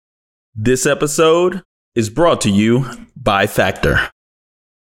This episode is brought to you by Factor.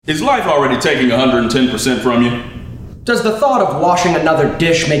 Is life already taking 110% from you? Does the thought of washing another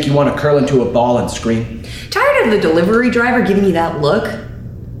dish make you want to curl into a ball and scream? Tired of the delivery driver giving you that look?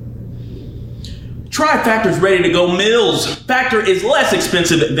 Try Factor's ready-to-go meals. Factor is less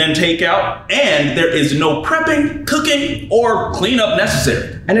expensive than takeout, and there is no prepping, cooking, or cleanup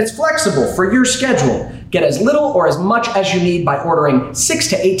necessary. And it's flexible for your schedule. Get as little or as much as you need by ordering 6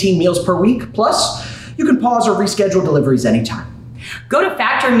 to 18 meals per week. Plus, you can pause or reschedule deliveries anytime. Go to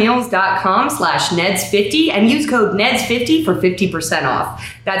factormeals.com/Neds50 and use code Neds50 for 50% off.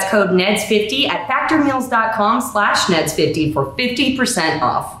 That's code Neds50 at factormeals.com/Neds50 for 50%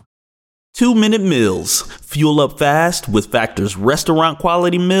 off. 2-minute meals. Fuel up fast with Factor's restaurant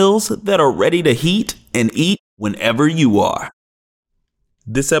quality meals that are ready to heat and eat whenever you are.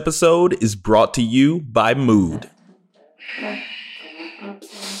 This episode is brought to you by Mood.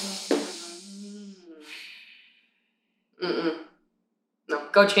 No,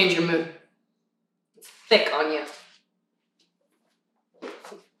 go change your mood. It's thick on you.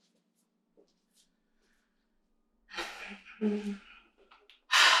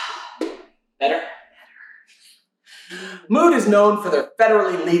 Better? Mood is known for their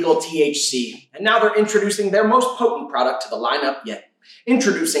federally legal THC, and now they're introducing their most potent product to the lineup yet.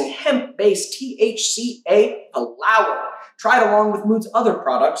 Introducing hemp-based THCA flower. Try it along with Mood's other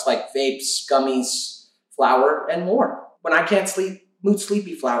products like vapes, gummies, flour, and more. When I can't sleep, Mood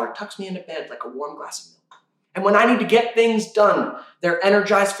Sleepy Flower tucks me into bed like a warm glass of milk. And when I need to get things done, their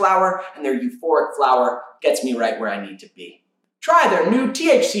energized flower and their euphoric flower gets me right where I need to be. Try their new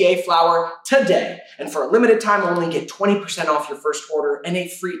THCA flower today, and for a limited time only, get 20% off your first order and a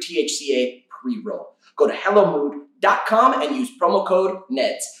free THCA pre-roll. Go to HelloMood.com and use promo code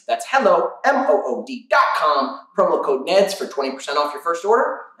NEDS. That's hello, MOOD.com, promo code NEDS for 20% off your first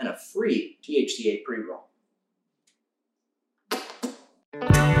order and a free THCA pre-roll.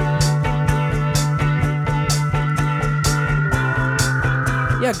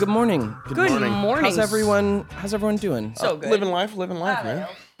 Yeah, good morning. Good morning. How's everyone doing? So good. Living life, man.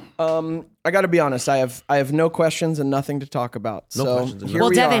 I got to be honest. I have no questions and nothing to talk about. No so questions. Here Well,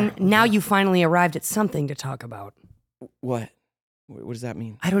 we Devin, are. now you finally arrived at something to talk about. What does that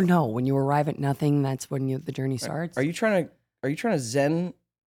mean? I don't know. When you arrive at nothing, that's when the journey starts. Are you trying to Zen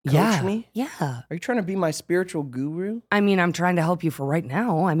coach me? Yeah. Are you trying to be my spiritual guru? I mean, I'm trying to help you for right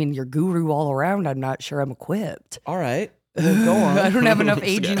now. I mean, you're guru all around. I'm not sure I'm equipped. All right. Well, go on. I don't have enough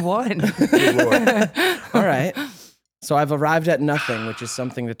AG1. All right. So I've arrived at nothing, which is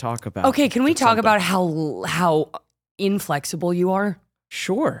something to talk about. Okay, can we talk about how inflexible you are?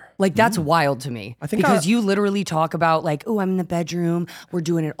 Sure. Like, that's wild to me. I think because you literally talk about, like, oh, I'm in the bedroom. We're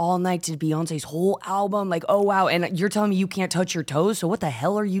doing it all night to Beyonce's whole album. Like, oh, wow. And you're telling me you can't touch your toes? So what the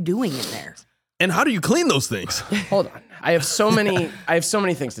hell are you doing in there? And how do you clean those things? Hold on. I have so many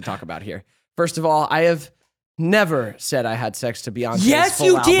things to talk about here. First of all, I have never said I had sex to Beyonce's Yes, full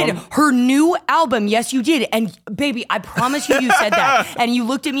you album. did. Her new album. Yes, you did. And baby, I promise you said that. And you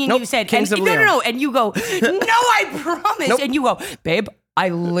looked at me and Nope, you said, Kings of no. Leon. And you go, no, I promise. Nope. And you go, babe, I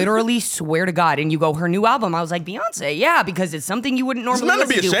literally swear to God. And you go, her new album. I was like, Beyonce, yeah, because it's something you wouldn't normally nothing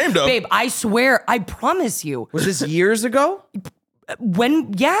to listen be ashamed of. Babe, I swear, I promise you. Was this years ago?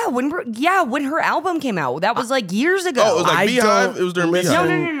 When her album came out. That was like years ago. Oh, it was like I Beehive? don't It was during listen.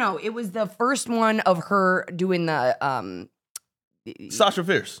 Beehive. No. It was the first one of her doing the Sasha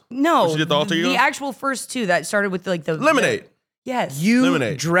Fierce. no, She did the alter ego? the actual first two that started with like the Lemonade. yes. You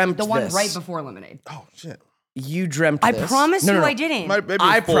Lemonade. dreamt The one this. right before Lemonade. Oh, shit. You dreamt I this. promise No, you no, no. I didn't. Maybe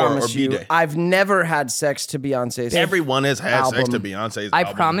I 4 promise or you, B-Day. I've never had sex to Beyonce's. Everyone has had sex to album. Beyonce's I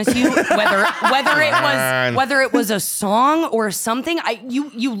album. promise you, whether it was a song or something,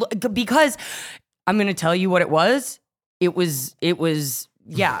 because I'm gonna tell you what it was. It was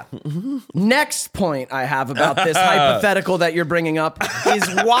yeah. Next point I have about this hypothetical that you're bringing up is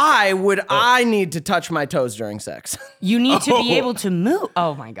why would I need to touch my toes during sex? You need to be able to move.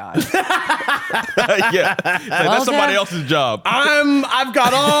 Oh my God. Yeah. Like, that's somebody Dev- else's job. I've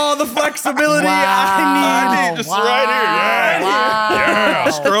got all the flexibility Wow. I need just right here. Yeah. Wow. Yeah.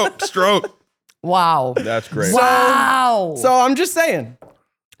 Stroke. Wow. That's great. Wow. So I'm just saying,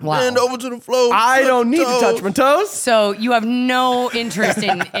 wow. Bend over to the floor. I don't need to touch my toes. So you have no interest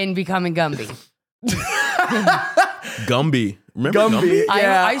in becoming Gumby. Gumby. Remember Gumby?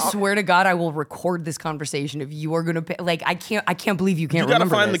 Yeah. I swear to God, I will record this conversation if you are gonna pay. Like, I can't believe you can't You gotta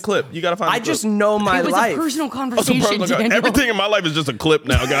remember find this. the clip. You gotta find the I clip. just know my It was life. a personal Oh, conversation. some personal- Daniel. Everything in my life is just a clip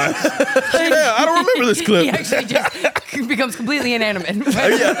now, guys. Yeah, I don't remember this clip. He actually just becomes completely inanimate.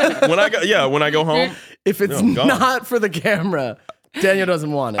 Yeah, when I go home. If it's No, gone. not for the camera, Daniel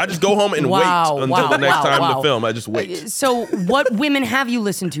doesn't want it. I just go home and Wow, wait until wow, the next wow, time wow. to film. I just wait. So, what women have you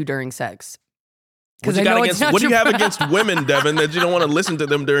listened to during sex? What I you, got know it's against, not what do you your have against women, Devin, that you don't want to listen to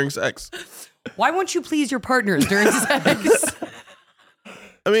them during sex? Why won't you please your partners during sex?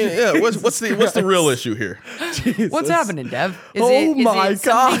 I mean, yeah. What's the real issue here? What's happening, Dev?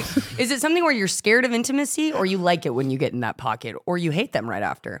 Is it something where you're scared of intimacy, or you like it when you get in that pocket, or you hate them right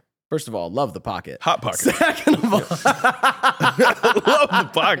after? First of all, love the pocket. Hot pocket. Second of all, Love the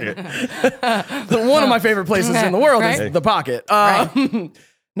pocket. one of my favorite places in the world Right? is the pocket. Right.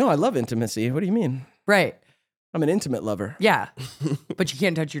 No, I love intimacy. What do you mean? Right. I'm an intimate lover, Yeah. But you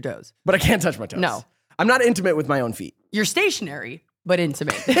can't touch your toes. but I can't touch my toes. No. I'm not intimate with my own feet. You're stationary, but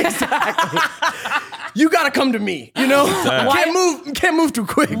intimate. You gotta come to me. You know, can't move too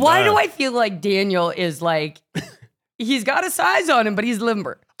quick. Why do I feel like Daniel is like, he's got a size on him, but he's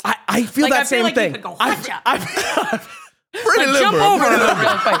limber? I feel Like, that I feel same like thing. you could go, "Hotcha." Pretty Like, jump limber. over her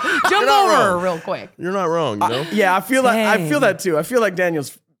real quick. Jump not over her wrong. real quick. You're not wrong, you know? Yeah, I feel that. I feel Dang. that too. I feel like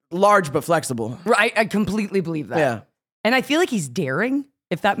Daniel's large but flexible. Right, I completely believe that. Yeah. And I feel like he's daring,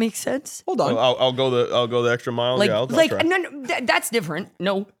 if that makes sense. Hold on. I'll go the extra mile. Like, yeah, I'll like try. no, that's different.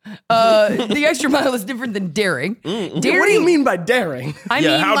 No, the extra mile is different than daring. Daring. What do you mean by daring? I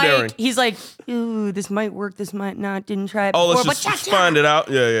Yeah, mean, how like daring? he's like, ooh, this might work, this might not. Didn't try it. Oh, before, let's but just cha-cha. find it out.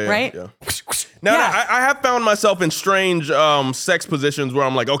 Yeah. Right? Yeah. Now, Yeah. I have found myself in strange sex positions where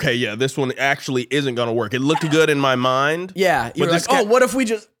I'm like, okay, yeah, this one actually isn't gonna work. It looked good in my mind. Yeah, you're But like, this oh, can't- what if we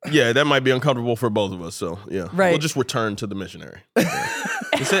just? Yeah, that might be uncomfortable for both of us. So yeah, Right. We'll just return to the missionary. Yeah.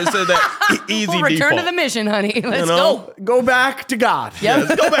 It said that easy We'll return default. to the mission, honey. Let's know? Go back to God. Yeah,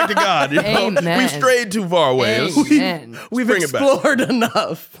 let's go back to God. You know? Amen. We've strayed too far away. Let's Amen. We've bring it back. explored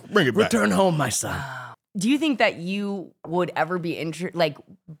enough. bring it back. Return home, my son. Do you think that you would ever be like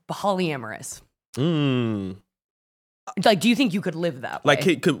polyamorous? Like, do you think you could live that way?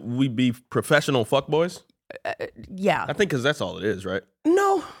 Like, could we be professional fuckboys? Yeah. I think because that's all it is, right?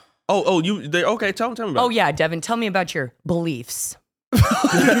 No. Okay, tell me about Oh yeah, Devin, tell me about your beliefs.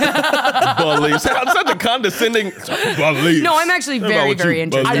 beliefs. Such a condescending beliefs. No, I'm actually Tell me about very, what you very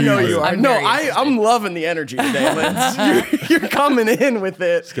interested. I know you are. I'm No, very interested. I'm loving the energy today, Lance. You're coming in with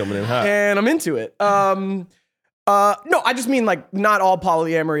it. It's coming in hot. And I'm into it. No, I just mean like not all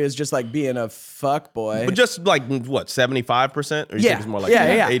polyamory is just like being a fuck boy. But just like what, 75%? Or you Yeah. think it's more like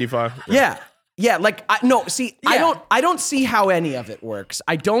Yeah. 85? Yeah, like I don't see how any of it works.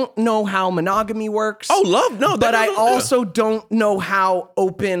 I don't know how monogamy works. Oh, love, no. But I no. also don't know how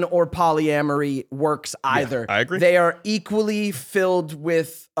open or polyamory works either. I agree. They are equally filled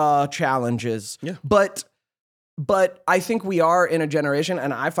with challenges. Yeah. But I think we are in a generation,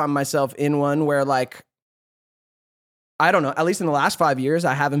 and I find myself in one where like, I don't know, at least in the last 5 years,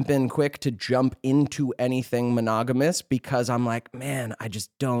 I haven't been quick to jump into anything monogamous because I'm like, man, I just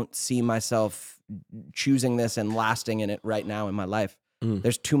don't see myself choosing this and lasting in it right now in my life.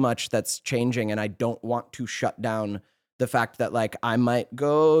 There's too much that's changing, and I don't want to shut down the fact that like I might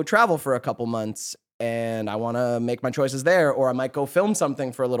go travel for a couple months and I want to make my choices there, or I might go film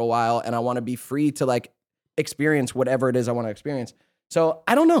something for a little while and I want to be free to like experience whatever it is I want to experience. So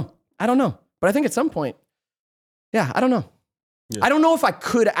I don't know. But I think at some point, yeah, I don't know. Yeah. I don't know if I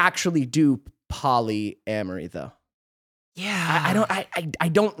could actually do polyamory though. Yeah. I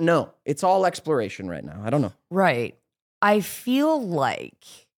don't know. It's all exploration right now. I don't know. Right. I feel like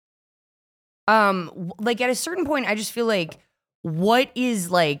at a certain point, I just feel like what is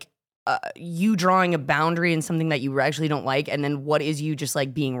like you drawing a boundary in something that you actually don't like, and then what is you just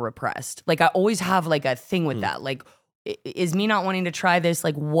like being repressed? Like I always have like a thing with that. Like, is me not wanting to try this?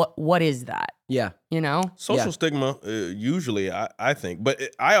 Like, what is that? Yeah. You know? Social stigma, usually, I think. But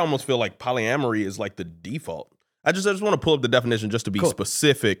I almost feel like polyamory is like the default. I just want to pull up the definition just to be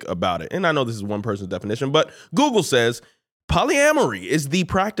specific about it. And I know this is one person's definition, but Google says polyamory is the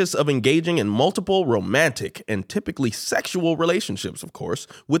practice of engaging in multiple romantic and typically sexual relationships, of course,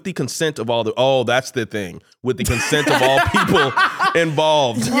 with the consent of all that's the thing, with the consent of all people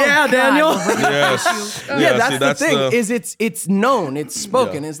involved. Yeah, Daniel. Yes. Yeah, see, that's the thing. Is it's known, it's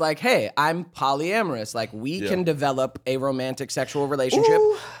spoken. It's like, hey, I'm polyamorous. Like we can develop a romantic sexual relationship.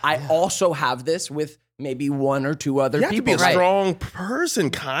 I also have this with maybe one or two other You have to people. be a strong person,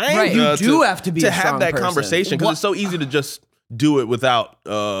 kind Right. of. You do have to be a have strong that person. conversation because it's so easy to just do it without,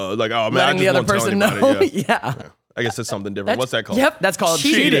 like, oh man, Letting I the just other won't tell person anybody. know. Yeah. I guess that's something different. What's that called? Yep. That's called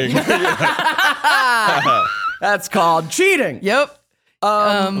Cheating. cheating. That's called cheating. Yep.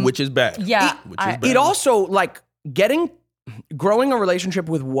 Which is bad. Yeah. Which is bad. It also like growing a relationship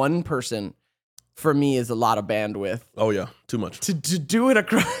with one person for me is a lot of bandwidth. Oh yeah, too much. To do it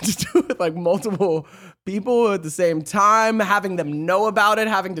across, to do it with like multiple people at the same time, having them know about it,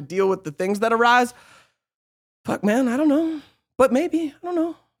 having to deal with the things that arise. Fuck, man, I don't know. But maybe, I don't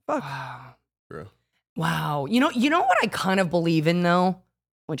know. Fuck. Wow. You know what I kind of believe in, though?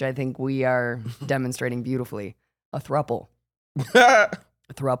 Which I think we are demonstrating beautifully. A thruple. A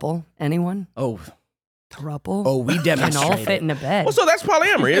thruple? Anyone? Oh. Thruple? Oh, we demonstrate can all fit in a bed. Well, so that's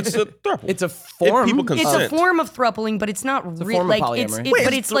polyamory. It's a thruple. It's a form. If people consent. It's a form of throupling, but it's not form like of polyamory.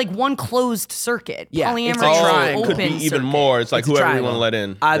 but it's like one closed circuit. Yeah, Polyamory it's is a an triangle. open Could be even circuit. more. It's like It's a whoever you triangle. want to let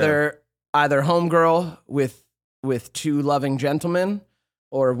in. Either homegirl with two loving gentlemen,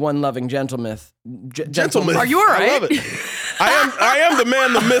 or one loving gentleman. Gentleman. Are you all right? I love it. I am the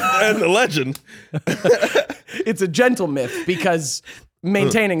man, the myth, and the legend. It's a gentle myth because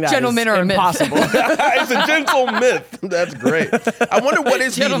maintaining that Gentlemen is are a myth. impossible. It's a gentle myth. That's great. I wonder what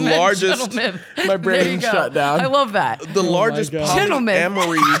is the largest. My brain There you go. shut down. I love that. The largest God.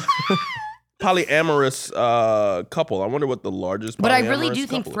 polyamorous couple. I wonder what the largest. But I really do polyamorous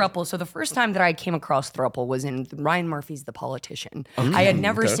think couple is. thruple. So the first time that I came across thruple was in Ryan Murphy's The Politician. I had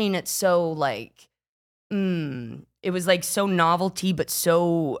never okay. seen it so like, it was like so novelty, but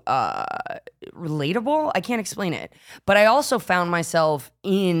so relatable. I can't explain it. But I also found myself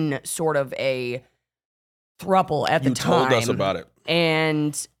in sort of a thruple at the You time. told us about it.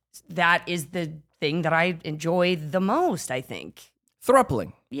 And that is the thing that I enjoy the most, I think.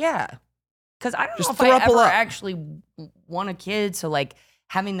 Thrupling. Yeah. Because I don't Just know if I thruple ever up. actually want a kid. So, like,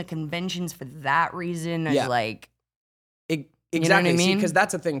 having the conventions for that reason is Yeah. like, Exactly. I mean? Because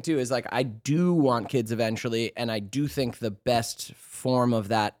that's the thing too. Is like I do want kids eventually, and I do think the best form of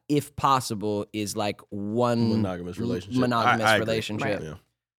that, if possible, is like one Monogamous relationship. Monogamous I agree. relationship. Yeah.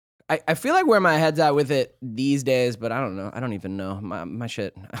 I feel like where my head's at with it these days, but I don't know. I don't even know my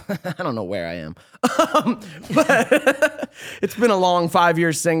shit. I don't know where I am. But it's been a long 5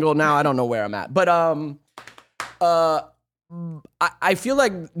 years single now. I don't know where I'm at. But I feel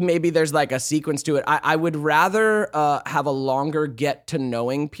like maybe there's like a sequence to it. I would rather have a longer get to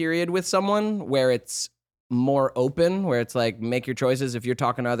knowing period with someone where it's more open, where it's like make your choices. If you're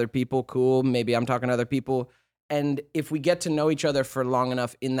talking to other people, cool. Maybe I'm talking to other people. And if we get to know each other for long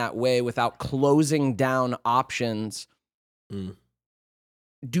enough in that way without closing down options,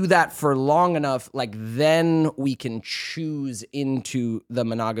 do that for long enough, like then we can choose into the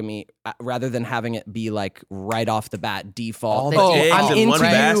monogamy rather than having it be like right off the bat default. All the eggs I'm in into one you.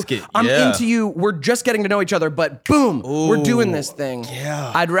 basket. I'm Yeah. into you. We're just getting to know each other, but boom, we're doing this thing.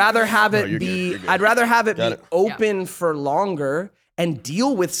 Yeah. I'd rather have it you're be. good, you're good. I'd rather have it Got be it. open for longer. And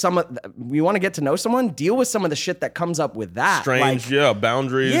deal with some of. We want to get to know someone. Deal with some of the shit that comes up with that. Strange, Like,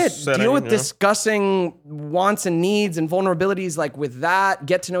 boundaries. yeah, setting, deal with yeah. discussing wants and needs and vulnerabilities like with that.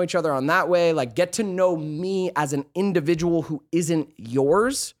 Get to know each other on that way. Like get to know me as an individual who isn't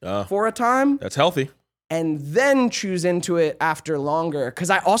yours for a time, That's healthy. and then choose into it after longer. Because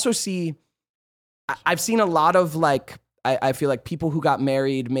I also see, I've seen a lot of like, I feel like people who got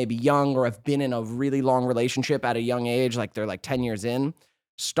married maybe young or have been in a really long relationship at a young age, like they're like 10 years in,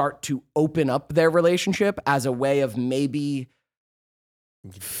 start to open up their relationship as a way of maybe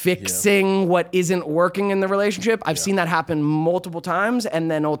fixing what isn't working in the relationship. I've seen that happen multiple times,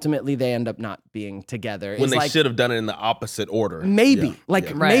 and then ultimately they end up not being together. When It's they like, should have done it in the opposite order. maybe, Yeah. like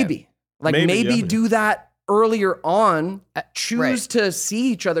Yeah. maybe, like Maybe, maybe yeah. do that earlier on. Choose right. to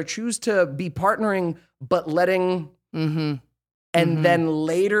see each other, choose to be partnering, but letting. mm-hmm. And then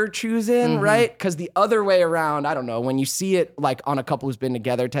later choose in, right? Because the other way around, I don't know, when you see it like on a couple who's been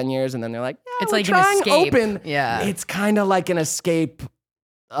together 10 years and then they're like, yeah, It's we're like an trying escape. open. Yeah. It's kind of like an escape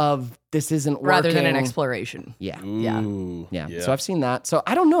of this isn't working. Rather than an exploration. Yeah. Ooh, Yeah. So I've seen that. So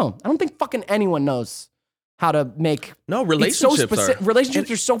I don't know. I don't think fucking anyone knows how to make. No, It's so relationships are. Relationships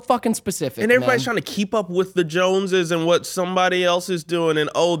are so fucking specific. And everybody's man. trying to keep up with the Joneses and what somebody else is doing.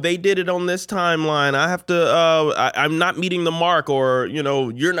 And, oh, they did it on this timeline. I have to, I'm not meeting the mark, or,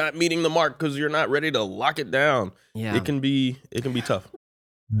 you're not meeting the mark because you're not ready to lock it down. Yeah. It can be tough.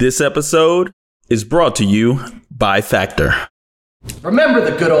 This episode is brought to you by Factor. Remember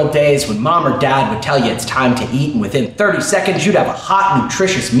the good old days when mom or dad would tell you it's time to eat, and within 30 seconds you'd have a hot,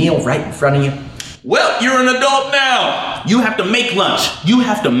 nutritious meal right in front of you? Well, you're an adult now. You have to make lunch. You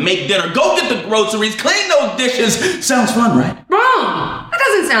have to make dinner. Go get the groceries. Clean those dishes. Sounds fun, right? Wrong! That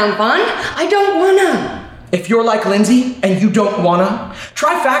doesn't sound fun. I don't wanna. If you're like Lindsay and you don't wanna,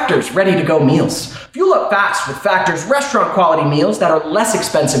 try Factor's ready-to-go meals. Fuel up fast with Factor's restaurant-quality meals that are less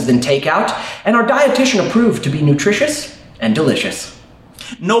expensive than takeout and are dietitian approved to be nutritious and delicious.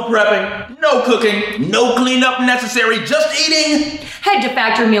 No prepping, no cooking, no cleanup necessary, just eating. Head to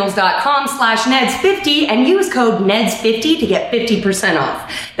factormeals.com/Neds50 and use code Neds50 to get 50%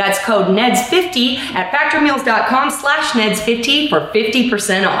 off. That's code Neds50 at factormeals.com/Neds50 for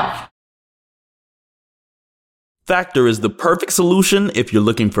 50% off. Factor is the perfect solution if you're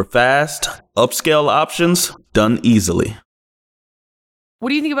looking for fast, upscale options done easily. What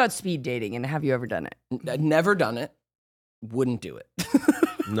do you think about speed dating, and have you ever done it? Never done it. Wouldn't do it.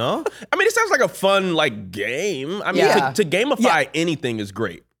 No? I mean, it sounds like a fun, game. I mean, Yeah. to gamify anything is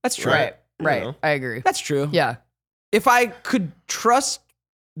great. That's true. Right. You know? I agree. That's true. Yeah. If I could trust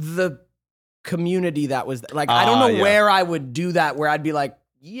the community that was I don't know where I would do that, where I'd be like,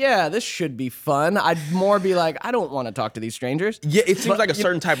 yeah, this should be fun. I'd more be like, I don't want to talk to these strangers. Yeah, it seems like a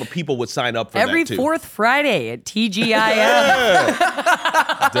certain type of people would sign up for Every that, too. fourth Friday at TGIF.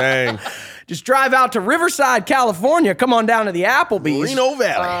 Yeah. Dang. Just drive out to Riverside, California. Come on down to the Applebee's. Reno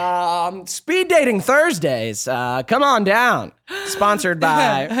Valley. Speed dating Thursdays. Come on down. Sponsored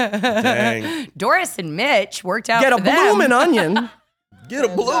by Dang. Doris and Mitch worked out Get a for them. Bloomin' Onion Get a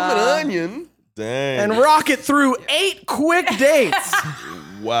blooming onion. Dang. and rock it through 8 quick dates.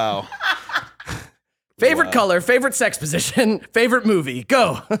 Wow. Favorite color, favorite sex position, favorite movie.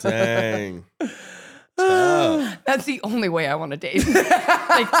 Go. Dang. Tough. That's the only way I want to date.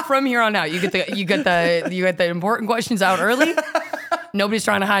 From here on out, you get the important questions out early. Nobody's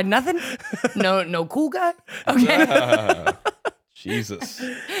trying to hide nothing. No cool guy. Okay. Jesus.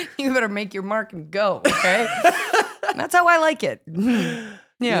 You better make your mark and go. Okay. That's how I like it.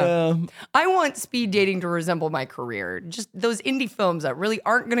 Yeah. I want speed dating to resemble my career. Just those indie films that really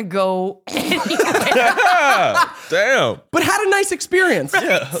aren't going to go anywhere. Damn. But had a nice experience.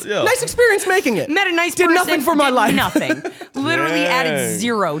 Yeah. Nice experience making it. Met a nice Did person. nothing for my did life. Nothing. Literally added Dang.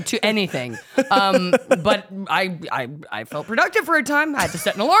 0 to anything. But I felt productive for a time. I had to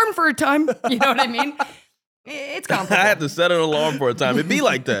set an alarm for a time. You know what I mean? It's I complicated. had to set an alarm for a time. It'd be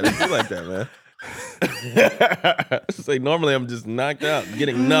like that. Man. It's like normally I'm just knocked out,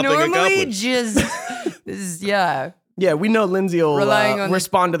 getting nothing Normally accomplished. yeah. Yeah, we know Lindsay will Relying on the-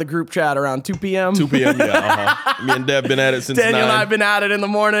 respond to the group chat around 2 p.m. 2 p.m. Yeah, Me and Deb been at it since Daniel 9. and I have been at it in the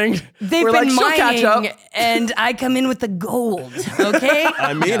morning. They've We're been like, she'll catch up. mining, and I come in with the gold. Okay.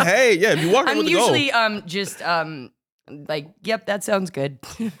 I mean, hey, yeah, if you walk in I'm with the goal. usually yep, that sounds good.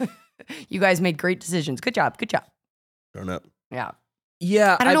 You guys made great decisions. Good job. Turn up. Yeah.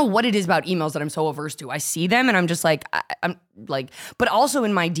 Yeah, I don't know what it is about emails that I'm so averse to. I see them and I'm just like, I'm like, but also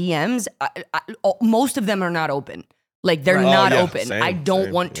in my DMs, most of them are not open. Like they're Right. not yeah, open. same, I don't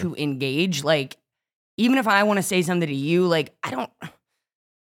same, want yeah. to engage. Like, even if I want to say something to you, like, I don't.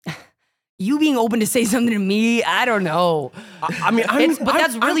 You being open to say something to me, I don't know. I mean,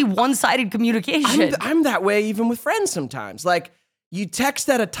 That's really one-sided communication. I'm that way even with friends sometimes. Like, you text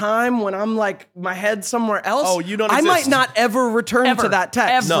at a time when I'm like, my head's somewhere else. Oh, you don't I might exist. not ever return Ever. to that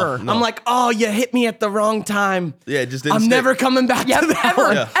text. Ever. No. I'm like, oh, you hit me at the wrong time. Yeah, it just didn't I'm stick. never coming back Yep, to that ever,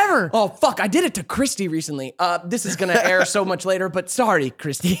 one. Yeah. ever. Oh, fuck. I did it to Christy recently. This is going to air so much later, but sorry,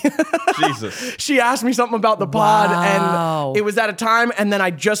 Christy. Jesus. She asked me something about the pod, Wow. and it was at a time, and then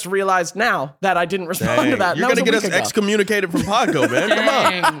I just realized now that I didn't respond to that. You're going to get us excommunicated from Podgo, man. Come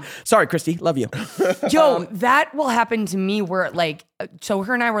on. Dang. Sorry, Christy. Love you. Yo, that will happen to me where like, so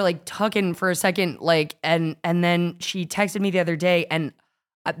her and I were like tucking for a second, like, and then she texted me the other day and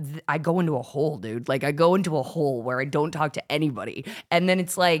I go into a hole, dude. Like I go into a hole where I don't talk to anybody. And then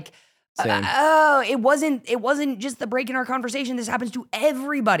it's like, Same. oh, it wasn't just the break in our conversation. This happens to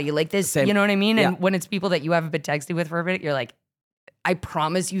everybody. Like this, Same. you know what I mean? Yeah. And when it's people that you haven't been texting with for a minute, you're like, I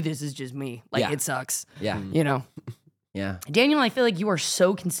promise you this is just me. Like Yeah. it sucks. Yeah. You know? Yeah. Daniel, I feel like you are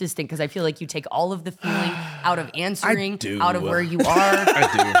so consistent because I feel like you take all of the feeling out of answering, do. out of where you are.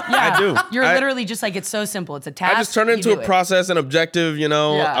 I do. You're literally just like, it's so simple. It's a task. I just turn it you into do a it. process and objective, you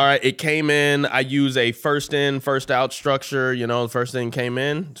know. Yeah. All right, it came in. I use a first in, first out structure. You know, the first thing came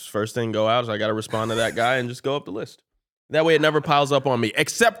in, first thing go out. So I got to respond to that guy and just go up the list. That way it never piles up on me,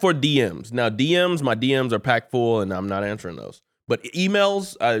 except for DMs. Now, my DMs are packed full and I'm not answering those. But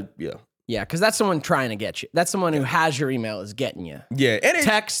emails, yeah. Yeah, because that's someone trying to get you. That's someone who has your email is getting you. Yeah, and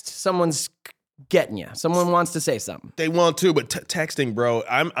Text, someone's getting you. Someone wants to say something. they want to, but texting, bro.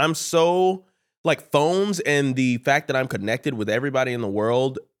 I'm so like phones and the fact that I'm connected with everybody in the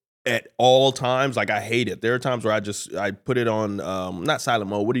world at all times. Like I hate it. There are times where I put it on not silent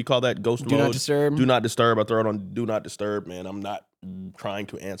mode. What do you call that? Ghost Do mode. not disturb. Do not disturb. I throw it on do not disturb. Man, I'm not trying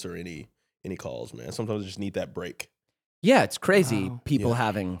to answer any calls. Man, sometimes I just need that break. Yeah, it's crazy. Wow. People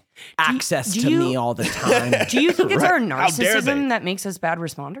having access do to you- me all the time. Do you think it's our Right. How dare they? narcissism that makes us bad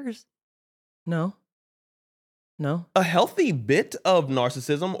responders? No. No. A healthy bit of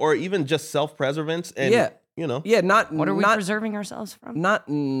narcissism or even just self-preservance and, you know. Yeah, not... What are we not, preserving ourselves from? Not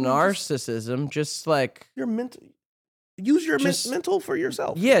narcissism, just like... Your mental... Use your Just- mental for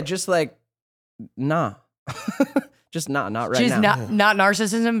yourself. Yeah, just like... Nah. Just not right Just now. not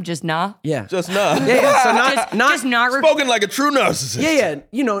narcissism, just nah. Yeah. Just nah. Yeah, so not... Just not Spoken like a true narcissist. Yeah,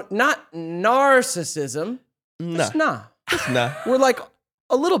 you know, not narcissism. Nah. Just nah. Just nah. We're like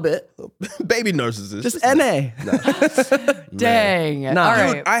a little bit. Baby narcissist. Just NA. Dang. Nah. All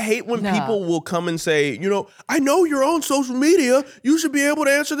Dude, right. I hate when Nah. people will come and say, you know, I know you're on social media. You should be able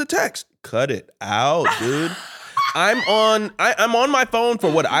to answer the text. Cut it out, dude. I'm on my phone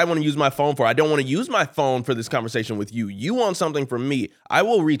for what I want to use my phone for. I don't want to use my phone for this conversation with you. You want something from me. I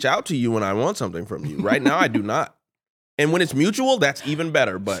will reach out to you when I want something from you. Right now, I do not. And when it's mutual, that's even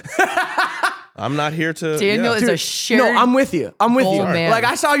better. But I'm not here to. Daniel is a shared. No, I'm with you. I'm with goal you. man. Like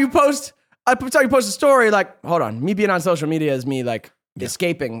I saw you post a story. Like, hold on, me being on social media is me like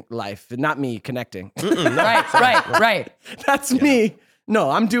escaping life, not me connecting. Right. That's me.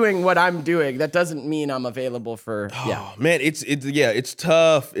 No, I'm doing what I'm doing. That doesn't mean I'm available for. Oh, man, it's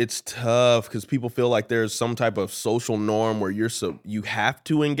tough. It's tough because people feel like there's some type of social norm where you have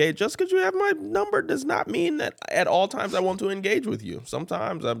to engage. Just because you have my number does not mean that at all times I want to engage with you.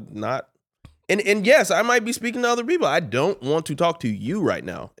 Sometimes I'm not. And yes, I might be speaking to other people. I don't want to talk to you right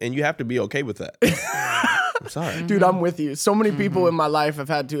now, and you have to be okay with that. I'm sorry, Dude, I'm with you. So many people in my life have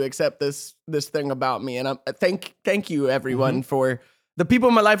had to accept this thing about me, and I'm thank you everyone for the people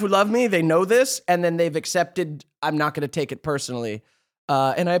in my life who love me. They know this, and then they've accepted. I'm not going to take it personally,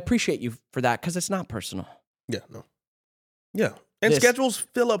 and I appreciate you for that because it's not personal. Yeah, no, yeah, and This- schedules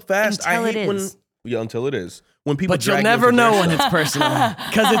fill up fast. Until I it hate when is. until it is when people. But you'll drag you never into know their- when it's personal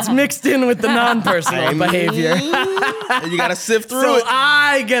because it's mixed in with the non-personal behavior. And you got to sift through So it.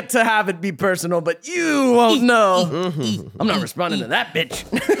 I get to have it be personal, but you won't know. I'm not responding to that bitch.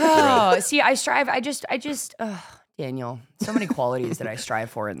 Oh, see, I strive. I just, Daniel, so many qualities that I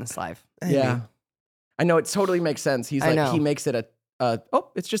strive for in this life. Yeah. I know it totally makes sense. He's I like, know. he makes it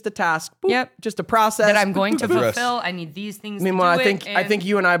it's just a task. Boop, Yep. Just a process. That I'm going to Address. fulfill. I need these things. Meanwhile, to do I think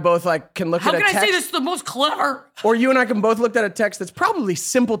you and I both like can look How at a can I text. say this is the most clever? Or you and I can both look at a text that's probably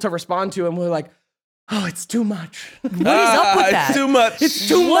simple to respond to, and we're like, oh, it's too much. What is up with that? It's too much. It's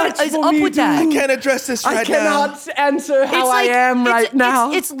too What much is for up me, with that? dude. I can't address this I right now. cannot answer how I am right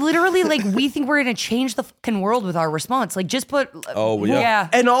now. It's literally like we think we're gonna change the fucking world with our response. Like just put. Oh, yeah.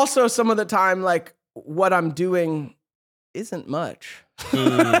 And also, some of the time, like, what I'm doing isn't much.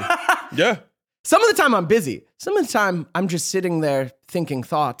 Yeah. Some of the time, I'm busy. Some of the time, I'm just sitting there thinking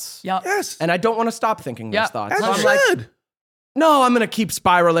thoughts. Yep. Yes. And I don't want to stop thinking Yeah. those thoughts. As So you I'm like, should. no, I'm going to keep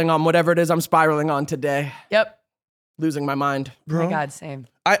spiraling on whatever it is I'm spiraling on today. Yep. Losing my mind. Oh my God, same.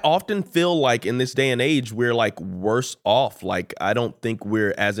 I often feel like in this day and age, we're like worse off. Like, I don't think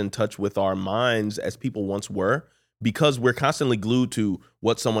we're as in touch with our minds as people once were because we're constantly glued to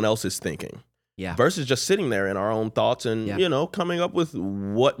what someone else is thinking. Yeah. Versus just sitting there in our own thoughts and, Yeah. you know, coming up with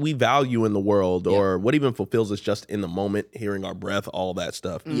what we value in the world or what even fulfills us just in the moment, hearing our breath, all that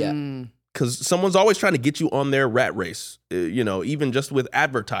stuff. Yeah. Because someone's always trying to get you on their rat race, you know, even just with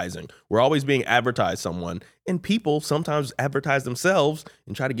advertising. We're always being advertised someone. And people sometimes advertise themselves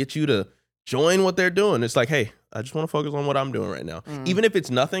and try to get you to join what they're doing. It's like, hey, I just want to focus on what I'm doing right now. Even if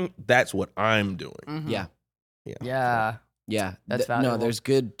it's nothing, that's what I'm doing. Yeah. Yeah. Yeah. That's No, valuable. there's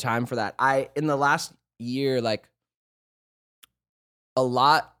good time for that. In the last year, like,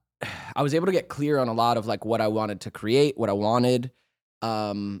 I was able to get clear on a lot of like what I wanted to create, what I wanted,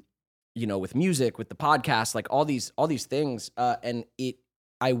 you know, with music, with the podcast, like all these things. And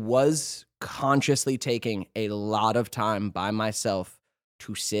I was consciously taking a lot of time by myself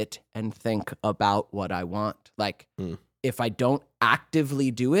to sit and think about what I want. Like, if I don't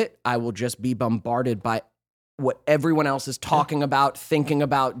actively do it, I will just be bombarded by what everyone else is talking about, thinking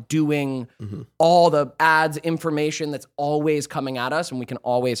about, doing, all the ads, information that's always coming at us and we can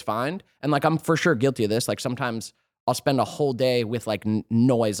always find. And like, I'm for sure guilty of this. Like sometimes I'll spend a whole day with like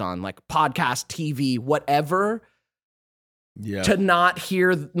noise on, like podcast, TV, whatever, to not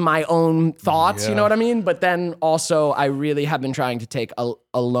hear my own thoughts, you know what I mean? But then also I really have been trying to take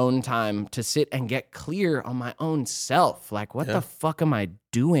alone time to sit and get clear on my own self. Like, what the fuck am I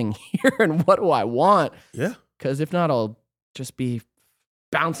doing here and what do I want? Yeah. Because if not, I'll just be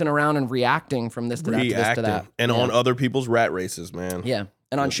bouncing around and reacting from this to that to this to that. And on other people's rat races, man. Yeah.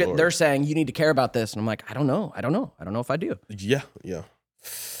 And on Good shit Lord. they're saying, you need to care about this. And I'm like, I don't know if I do. Yeah.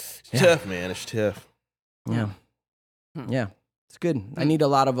 It's tough, man. It's tough. Yeah. Yeah. It's good. I need a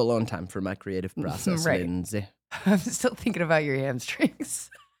lot of alone time for my creative process, Right. Lindsay. I'm still thinking about your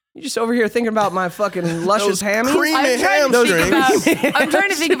hamstrings. You just over here thinking about my fucking luscious hammies? I'm trying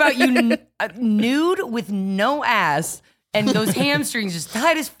to think about you nude with no ass and those hamstrings just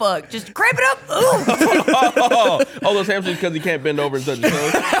tight as fuck. Just cramp it up. Oh, those hamstrings because he can't bend over and touch his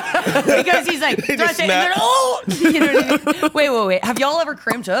toes. Because he's like, you know what I mean? Wait. Have y'all ever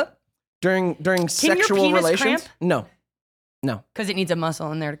cramped up? During sexual your penis relations? cramp? No. Because it needs a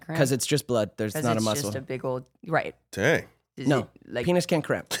muscle in there to cramp. Because it's just blood. There's not a muscle. It's just a big old right. Dang. No, penis can't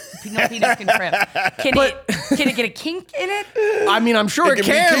cramp. No penis can cramp. Can it get a kink in it? I mean, I'm sure it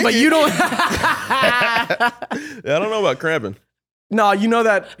can, but you don't. I don't know about cramping. No, you know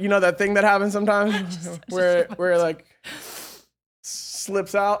that thing that happens sometimes where it like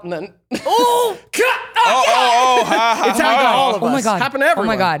slips out and then It's happened to all of us. Oh my god! Happened to everyone.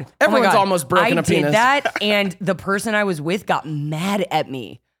 Oh my god! Everyone's almost broken a penis. I did that, and the person I was with got mad at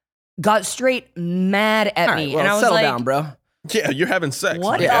me. Got straight mad at me, Well, and I was settle like, down, bro. Yeah, you're having sex.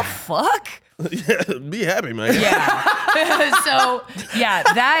 "What the fuck?" Yeah, be happy, man. Yeah. So yeah,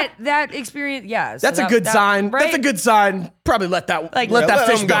 that experience. Yeah, so That's a good sign. Right? That's a good sign. Probably let that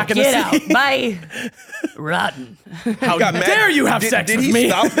fish back in the Get sea. out, bye. Rotten. How dare you have sex with me? Did he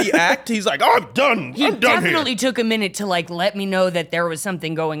stop the act? He's like, oh, I'm done. He I'm done definitely here. took a minute to like let me know that there was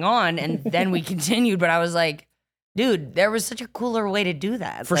something going on, and then we continued. But I was like, dude, there was such a cooler way to do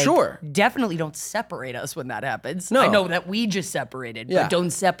that. For Like, sure. Definitely don't separate us when that happens. No. I know that we just separated, Yeah. but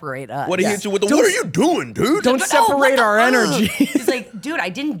don't separate us. What he hit you with? What are you doing, dude? Don't separate our energy. He's like, dude, I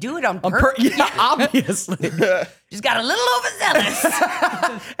didn't do it on purpose. Yeah, obviously. Just got a little overzealous.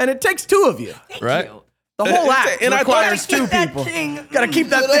 And it takes two of you. Thank Right. you. The whole act And I requires thought- two That people. thing. Gotta keep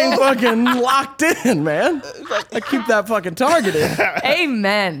that thing fucking locked in, man. I keep that fucking targeted.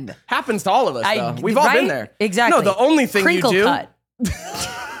 Amen. Happens to all of us, though. We've all been there. Exactly. No, the only thing Crinkle you do. cut.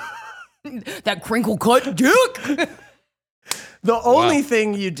 That crinkle cut dick. The only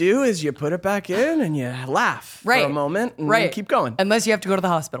thing you do is you put it back in and you laugh for a moment and then keep going. Unless you have to go to the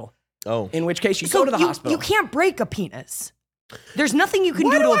hospital. Oh. In which case you go to the hospital. You can't break a penis. There's nothing you can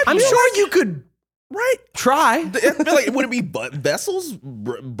do to a penis. I'm sure you could try. I feel like, would it be vessels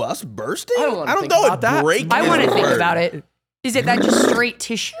bust bursting? I don't wanna think know. about that. Break I is want a to think word. about it. Is it that just straight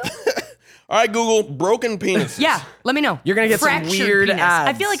tissue? All right, Google, broken penis. Yeah, let me know. You're gonna get some Fractured weird penis. ads.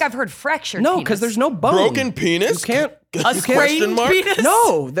 I feel like I've heard fractured No, penis. because there's no bone. Broken penis? You can't. A you sprained penis?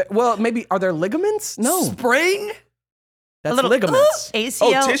 No. Well, maybe are there ligaments? No. Sprain? That's A little ligaments.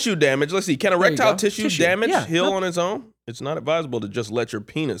 ACL. Oh, tissue damage. Let's see. Can you erectile go. tissue Tissue. damage Yeah. heal on its own? It's not advisable to just let your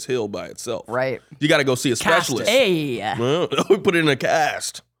penis heal by itself. Right. You got to go see a Cast specialist. it. Hey. Well, we put it in a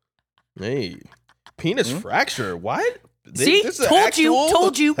cast. Hey. Penis fracture. What? See? This is Told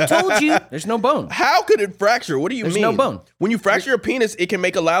you. There's no bone. How could it fracture? What do you There's mean? no bone. When you fracture a penis, it can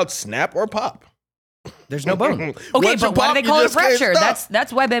make a loud snap or pop. There's no bone. Okay, Once you but why pop, do they you call it just can't fracture? stop.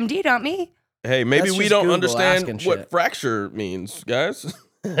 That's WebMD, not me. Hey, maybe That's we just don't Google understand asking what shit. fracture means, guys.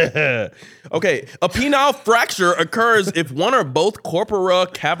 Okay, a penile fracture occurs if one or both corpora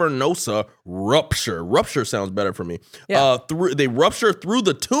cavernosa rupture. Rupture sounds better for me. Yeah. They rupture through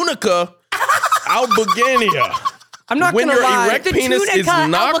the tunica albuginea. I'm not When gonna your lie. erect The penis is tunica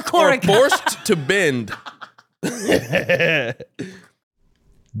knocked or albicorica. forced to bend.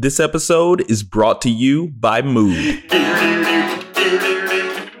 This episode is brought to you by Mood.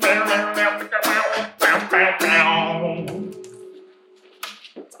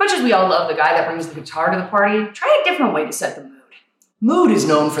 As much as we all love the guy that brings the guitar to the party, try a different way to set the mood. Mood is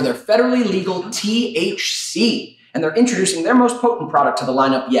known for their federally legal THC, and they're introducing their most potent product to the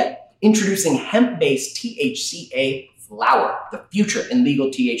lineup yet. Introducing hemp-based THCA flower, the future in legal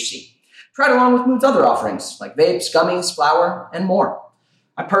THC. Tried along with Mood's other offerings, like vapes, gummies, flower, and more.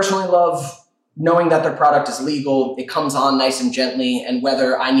 I personally love knowing that their product is legal, it comes on nice and gently, and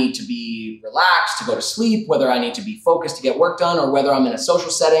whether I need to be relaxed to go to sleep, whether I need to be focused to get work done, or whether I'm in a social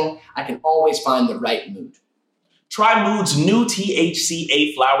setting, I can always find the right mood. Try Mood's new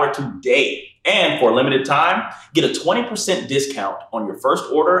THCA flower today. And for a limited time, get a 20% discount on your first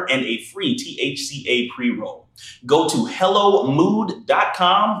order and a free THCA pre-roll. Go to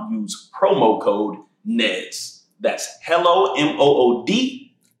hellomood.com, use promo code NEDS. That's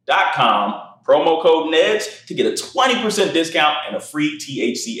hellomood.com, promo code NEDS to get a 20% discount and a free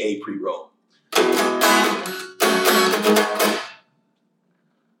THCA pre-roll.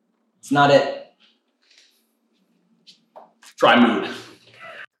 It's not it. Try Mood.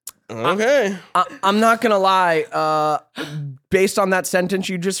 Okay. I'm not gonna lie. Based on that sentence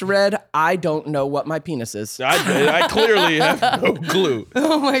you just read, I don't know what my penis is. I clearly have no clue.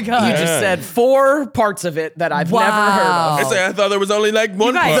 Oh my god! You just said 4 parts of it that I've never heard of. I thought there was only like one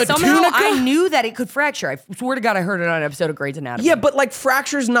You guys, part. somehow I knew that it could fracture. I swear to God, I heard it on an episode of Grey's Anatomy. Yeah, but like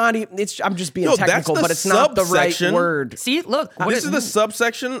fracture's not even. I'm just being technical, that's the but it's not the right subsection. word. See, look, This is the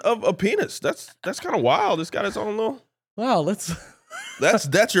subsection of a penis. That's kind of wild. It's got its own little. Wow, let's.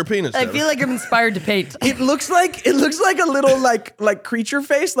 That's your penis. I feel like I'm inspired to paint. It looks like a little like creature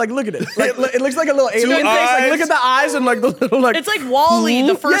face. Like look at it. Like it looks like a little alien face. Like look at the eyes and like the little like. It's like Wall-E,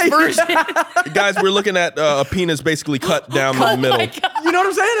 the first version. Guys, we're looking at a penis basically cut down the middle. You know what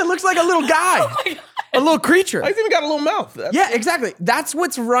I'm saying? It looks like a little guy, a little creature. It's even got a little mouth. Yeah, exactly. That's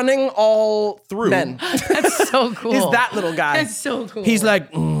what's running all through men. That's so cool. Is that little guy? That's so cool. He's like,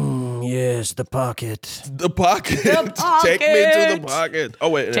 yes, the pocket. The pocket. Take me to the pocket. Oh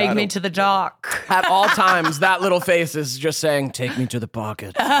wait, take me to the dock. At all times, that little face is just saying, take me to the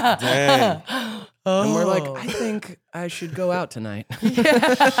pocket. Dang. And we're like, I think I should go out tonight.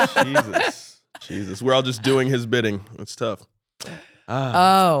 Jesus. We're all just doing his bidding. It's tough.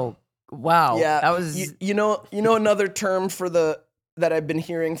 Oh, wow. Yeah, that was. You know another term for that I've been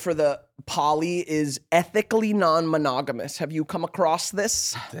hearing for the poly is ethically non-monogamous. Have you come across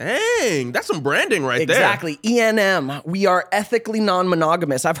this? Dang, that's some branding right there. Exactly. ENM. We are ethically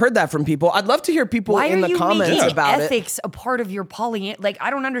non-monogamous. I've heard that from people. I'd love to hear people Why in are the you comments making about ethics a part of your poly? Like, I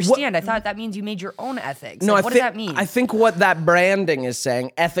don't understand. I thought that means you made your own ethics. No, Like, what does that mean? I think what that branding is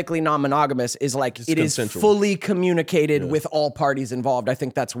saying, ethically non-monogamous, is like it is consensual. fully communicated with all parties involved. I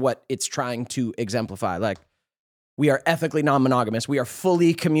think that's what it's trying to exemplify. Like, we are ethically non-monogamous. We are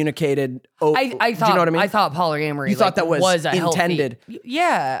fully communicated. I thought, do you know what I mean? I thought polyamory. You thought that was a intended.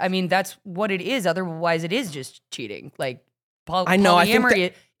 Yeah, I mean that's what it is. Otherwise, it is just cheating. Like I know. I think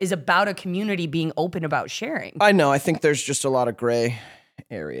polyamory is about a community being open about sharing. I know. I think there's just a lot of gray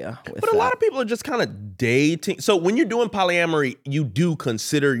area with But a lot of people are just kind of dating. So when you're doing polyamory, you do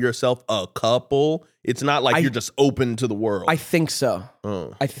consider yourself a couple. It's not like you're just open to the world. I think so.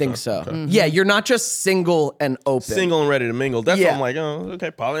 Oh, I think so. okay. Yeah, you're not just single and open. Single and ready to mingle. That's Yeah. what I'm like, oh, okay,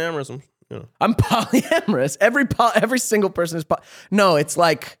 polyamorous. I'm polyamorous. Every single person is no, it's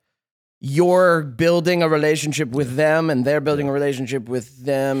like you're building a relationship with them and they're building a relationship with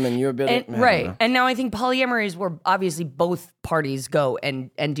them and you're building right. And now I think polyamory is where obviously both parties go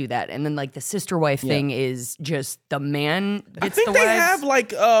and do that. And then like the sister wife thing is just the man gets I think the they wives.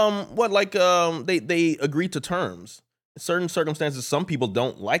 have they agree to terms. In certain circumstances, some people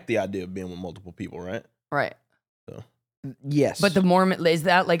don't like the idea of being with multiple people, right? Right. Yes. But the Mormon, is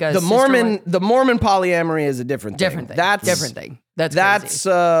that like a the sister Mormon wife? the Mormon polyamory is a different thing. That's different thing. That's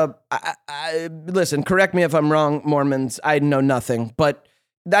listen, correct me if I'm wrong, Mormons. I know nothing, but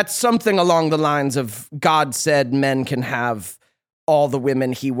that's something along the lines of God said men can have all the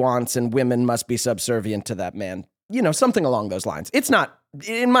women he wants and women must be subservient to that man. You know, something along those lines. It's not,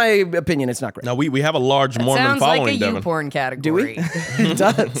 in my opinion, it's not great. Now we have a large That Mormon sounds following, like a Devin. YouPorn category. Do we? It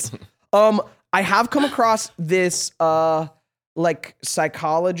does. I have come across this like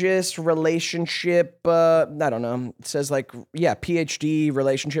psychologist relationship I don't know. It says like PhD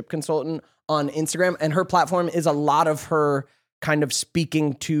relationship consultant on Instagram, and her platform is a lot of her kind of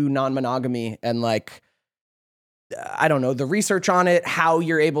speaking to non-monogamy and like I don't know, the research on it, how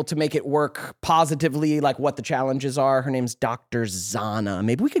you're able to make it work positively, like what the challenges are. Her name's Dr. Zana.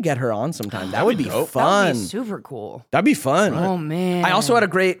 Maybe we could get her on sometime. That would be dope. fun. That'd be super cool. That'd be fun. Oh man. I also had a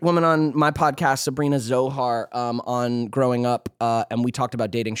great woman on my podcast, Sabrina Zohar, on Growing Up, and we talked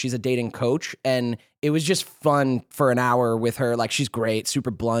about dating. She's a dating coach, and it was just fun for an hour with her. Like, she's great,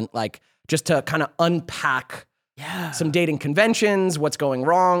 super blunt, like just to kind of unpack some dating conventions, what's going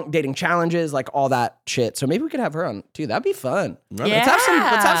wrong, dating challenges, like all that shit. So maybe we could have her on too. That'd be fun. Yeah.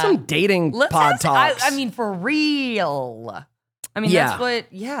 Let's have some dating pod talks. I mean, for real. I mean, Yeah. that's what.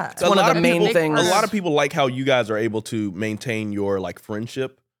 Yeah. It's one of the main things. A lot of people like how you guys are able to maintain your like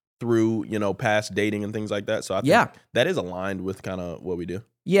friendship through, past dating and things like that. So I think that is aligned with kind of what we do.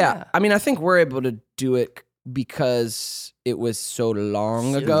 Yeah. I mean, I think we're able to do it because it was so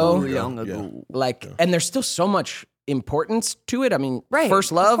long ago. And there's still so much importance to it. I mean,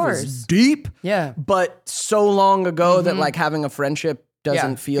 first love is deep, but so long ago that like having a friendship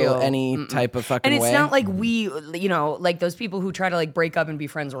doesn't feel any type of fucking way. And it's not like we, like those people who try to like break up and be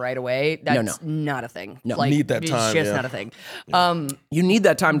friends right away. That's not a thing. No. Like, Need that time, It's just yeah. not a thing. You need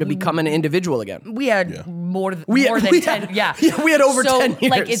that time to become an individual again. We had more than We 10. had- Yeah. we had over 10 years.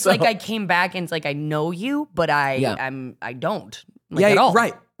 Like, it's so- like I came back and it's like I know you, but I don't. Like, yeah, at all.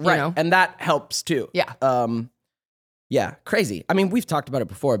 right. you know? And that helps too. Yeah. Yeah, crazy. I mean, we've talked about it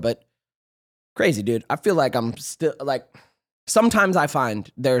before, but crazy, dude. I feel like I'm still like, sometimes I find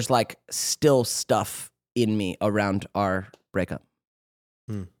there's like still stuff in me around our breakup.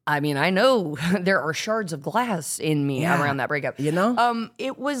 I mean, I know there are shards of glass in me around that breakup. You know?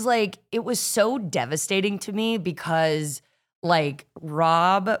 It was so devastating to me because like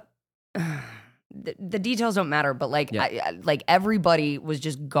Rob, the details don't matter, but like, like everybody was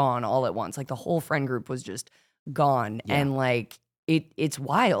just gone all at once. Like the whole friend group was just gone. Yeah. And like, it's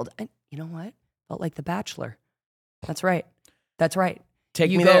wild. And you know what? Felt like The Bachelor. That's right. Take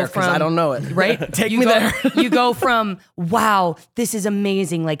me there, because I don't know it. Right? Take me there. You go from, wow, this is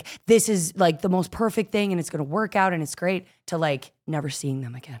amazing. Like, this is like the most perfect thing and it's going to work out and it's great, to like never seeing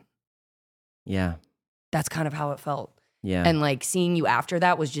them again. Yeah. That's kind of how it felt. Yeah. And like seeing you after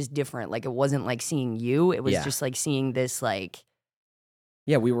that was just different. Like, it wasn't like seeing you. It was just like seeing this, like.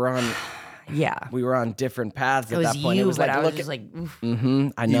 Yeah, we were on. Yeah. We were on different paths at that point. You, It was but like, I was look just like, oof.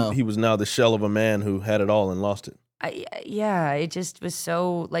 I know. He was now the shell of a man who had it all and lost it. Yeah, it just was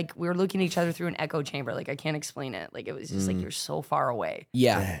so, like, we were looking at each other through an echo chamber. Like, I can't explain it. Like, it was just like, you're so far away.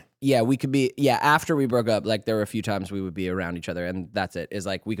 Yeah. Yeah, we could be, after we broke up, like, there were a few times we would be around each other, and that's it. Is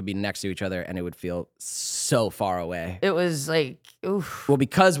like, we could be next to each other, and it would feel so far away. It was like, oof. Well,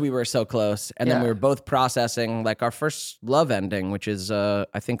 because we were so close, and then we were both processing, like, our first love ending, which is, I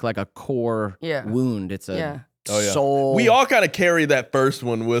think, like, a core wound. It's a soul. We all kind of carry that first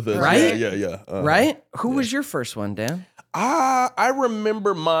one with us. Right? Yeah. Right? Who was your first one, Dan? I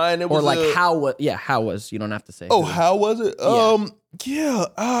remember mine. It was or like how was, you don't have to say. Oh, how was it?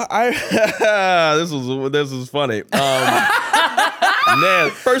 This was funny. Man,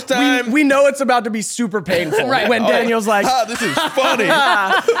 first time we know it's about to be super painful. Right. When Daniel's like, this is funny.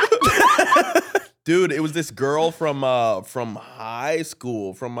 Dude, it was this girl from high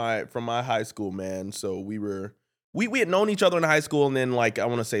school, from my high school, man. So we had known each other in high school, and then like I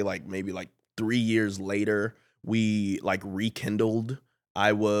want to say like maybe like 3 years later, we like rekindled.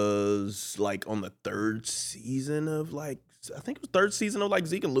 I was like on the third season of like, I think it was third season of like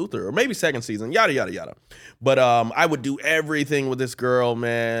Zeke and Luther, or maybe second season, yada, yada, yada. But I would do everything with this girl,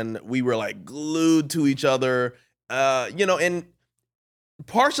 man. We were like glued to each other, and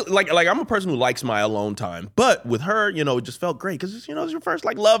partially like I'm a person who likes my alone time, but with her, it just felt great because it's your first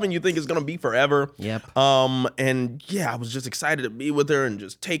like love and you think it's gonna be forever. Yep. And yeah, I was just excited to be with her and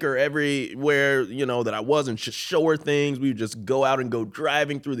just take her everywhere that I was and just show her things. We would just go out and go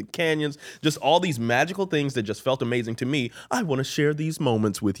driving through the canyons, just all these magical things that just felt amazing to me. I want to share these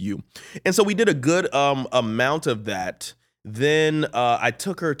moments with you, and so we did a good amount of that. Then I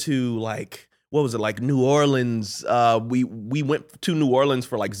took her to like, what was it, like New Orleans? We went to New Orleans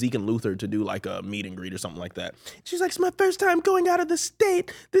for like Zeke and Luther to do like a meet and greet or something like that. She's like, it's my first time going out of the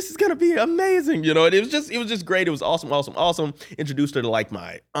state. This is gonna be amazing, And it was just great. It was awesome. Introduced her to like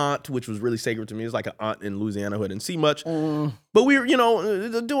my aunt, which was really sacred to me. It was like an aunt in Louisiana who I didn't see much, but we were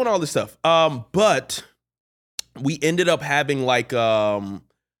doing all this stuff. But we ended up having like and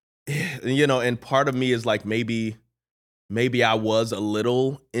part of me is like maybe I was a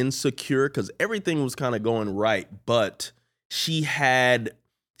little insecure because everything was kind of going right, but she had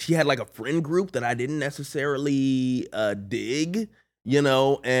like a friend group that I didn't necessarily dig,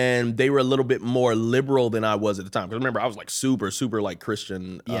 and they were a little bit more liberal than I was at the time. Because remember, I was like super, super like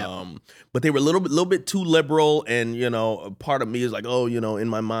Christian, but they were a little bit too liberal, and part of me is like, in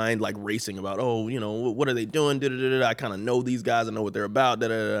my mind, like racing about, what are they doing? Da-da-da-da. I kind of know these guys, I know what they're about.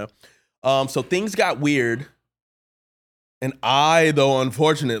 Da-da-da-da. So things got weird. And I, though,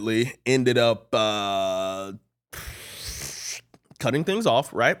 unfortunately, ended up cutting things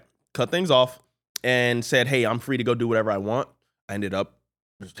off, right? Cut things off and said, hey, I'm free to go do whatever I want. I ended up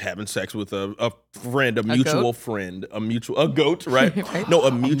just having sex with a friend, a mutual friend, a goat, right? Right? No, a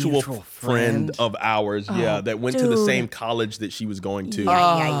mutual friend of ours, that went to the same college that she was going to.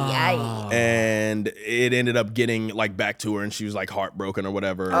 And it ended up getting like back to her and she was like heartbroken or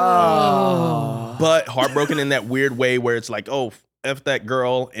whatever. But heartbroken in that weird way where it's like, oh, F that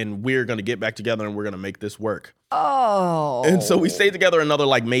girl and we're going to get back together and we're going to make this work. And so we stayed together another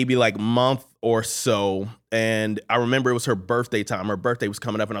like maybe like month or so. And I remember it was her birthday time. Her birthday was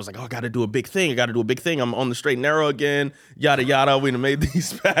coming up and I was like, oh, I got to do a big thing. I'm on the straight and narrow again. Yada, yada. We done made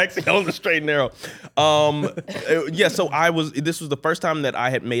these packs on the straight and narrow. So this was the first time that I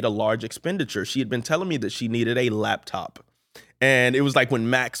had made a large expenditure. She had been telling me that she needed a laptop. And it was like when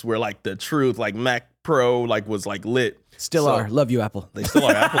Macs were like the truth, like Mac Pro like was like lit. Still are. Love you, Apple. They still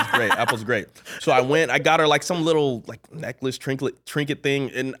are. Apple's great. Apple's great. So I got her like some little like necklace trinket thing,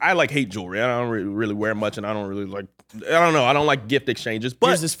 and I like hate jewelry. I don't really wear much, and I don't really like. I don't know. I don't like gift exchanges. But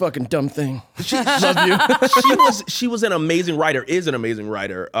here's this fucking dumb thing. Love you. She was an amazing writer. Is an amazing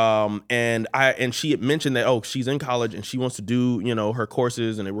writer. And she had mentioned that she's in college and she wants to do her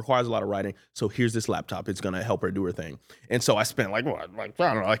courses, and it requires a lot of writing. So here's this laptop. It's gonna help her do her thing. And so I spent like I don't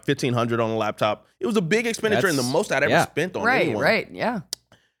know, like $1,500 on the laptop. It was a big expenditure and the most I'd ever spent on anyone. Right, yeah.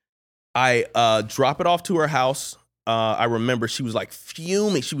 I drop it off to her house. I remember she was like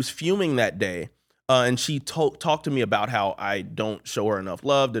fuming. She was fuming that day. And she talked to me about how I don't show her enough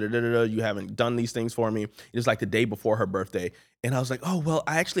love. You haven't done these things for me. It was like the day before her birthday. And I was like, oh, well,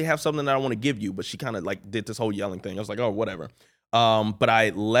 I actually have something that I want to give you. But she kind of like did this whole yelling thing. I was like, oh, whatever. But I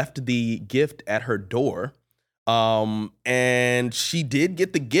left the gift at her door. And she did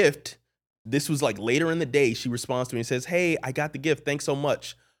get the gift. This was like later in the day. She responds to me and says, hey, I got the gift. Thanks so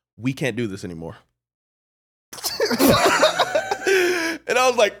much. We can't do this anymore. And I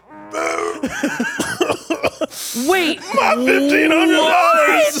was like, wait, my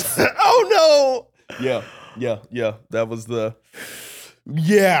 $1,500. Oh no. Yeah. That was the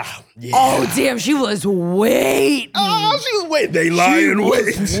yeah. Oh damn, she was waiting. Oh, she was waiting. They lie in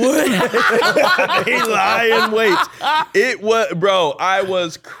wait. They lie in wait. It was, bro. I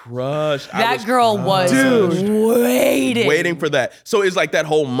was crushed. That girl was waiting for that. So it's like that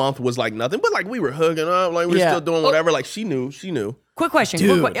whole month was like nothing, but like we were hooking up, like we were still doing whatever. Like she knew. Quick question.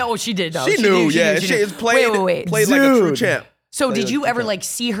 Oh, she did. Though. She knew. She played like a true champ. So did you ever like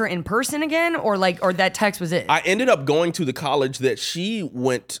see her in person again, or that text was it? I ended up going to the college that she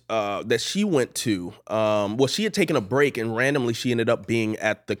went to. Well, she had taken a break, and randomly she ended up being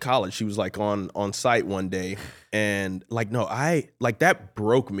at the college. She was like on site one day, and like that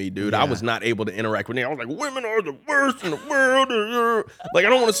broke me, dude. Yeah. I was not able to interact with them. I was like, women are the worst in the world. Like I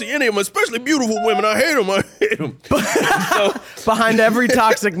don't want to see any of them, especially beautiful women. I hate them. So behind every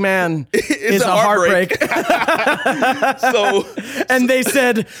toxic man is a heartbreak. So. And they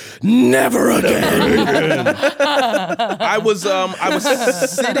said, never again. I was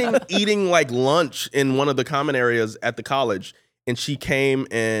sitting eating like lunch in one of the common areas at the college, and she came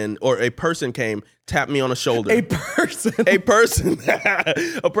a person came, tapped me on the shoulder. A person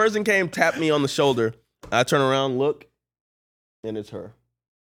came, tapped me on the shoulder. I turn around, look, and it's her.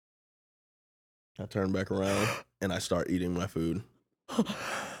 I turn back around and I start eating my food.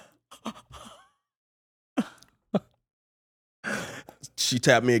 She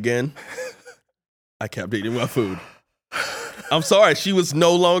tapped me again. I kept eating my food. I'm sorry. She was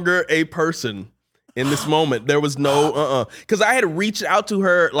no longer a person in this moment. There was no because I had reached out to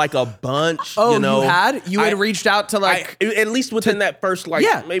her like a bunch. Oh, you had? You had reached out to like at least within that first maybe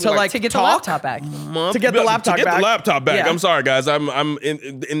to get the laptop back. Month, to get the laptop back. The laptop back. Yeah. I'm sorry, guys. I'm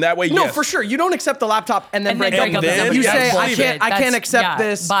in that way. No, yes. for sure. You don't accept the laptop and then break up. Then, you say I can't accept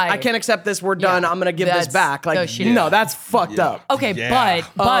this. Bye. I can't accept this. We're done. I'm gonna give this back. Like no, that's fucked up. Okay,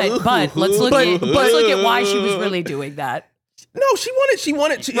 but let's look at why she was really doing that. No, she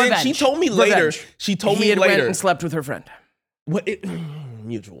wanted to, and she told me later. She told me later. Went and slept with her friend. What?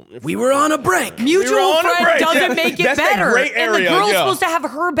 Mutual. We were on a break. Mutual friend doesn't make it better. Gray area, and the girl's supposed to have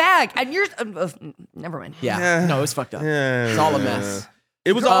her back, and you're never mind. Yeah. No, it's fucked up. Yeah. It's all a mess.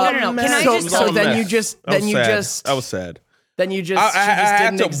 It was all a mess. Can I just so then you just I was sad. Then you just I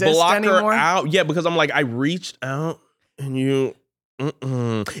had didn't to exist block anymore? her out. Yeah, because I'm like I reached out and you.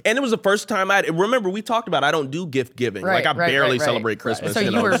 And it was the first time remember we talked about I don't do gift giving. Right, like I barely celebrate Christmas. So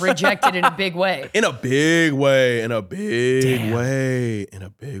you were rejected in a big way. In a big way.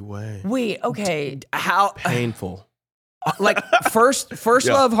 Wait, okay. How painful. Like first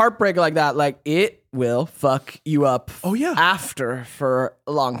love heartbreak like that, like it will fuck you up. Oh yeah. After for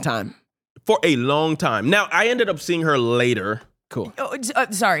a long time. For a long time. Now I ended up seeing her later. Cool. Oh,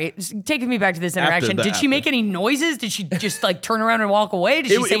 sorry, taking me back to this interaction. Did she make any noises? Did she just like turn around and walk away?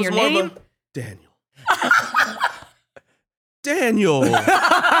 Did she say your name? Daniel. Daniel.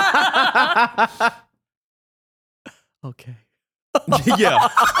 Okay. Yeah.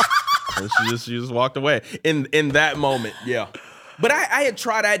 She just walked away in that moment. Yeah. But I had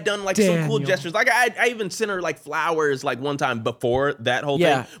tried. I had done like some cool gestures. Like I even sent her like flowers like one time before that whole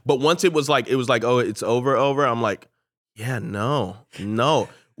thing. But once it was like oh it's over. I'm like. Yeah, no.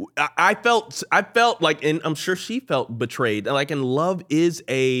 I felt like, and I'm sure she felt betrayed. Like, and love is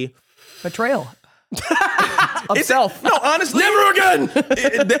a betrayal of self. No, honestly, never again,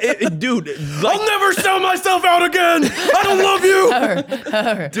 dude. Like, I'll never sell myself out again. I don't love you,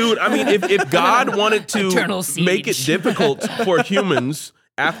 dude. I mean, if God wanted to make it difficult for humans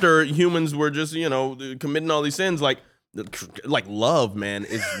after humans were just committing all these sins, like. like love, man,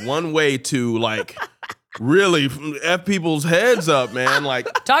 is one way to like really F people's heads up, man. Like,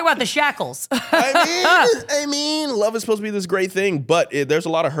 talk about the shackles. I mean, love is supposed to be this great thing, but there's a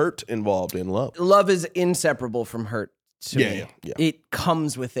lot of hurt involved in love. Love is inseparable from hurt to me. Yeah. It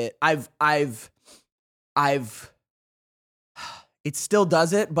comes with it. It still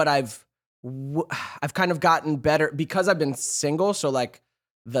does it, but I've kind of gotten better because I've been single. So like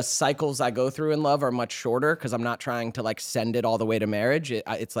the cycles I go through in love are much shorter because I'm not trying to like send it all the way to marriage.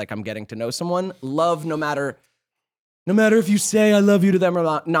 It's like I'm getting to know someone. Love, no matter if you say I love you to them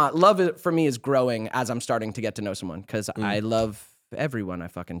or not, love for me is growing as I'm starting to get to know someone because I love everyone I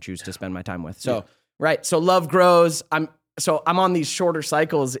fucking choose to spend my time with. So, right. So love grows. I'm on these shorter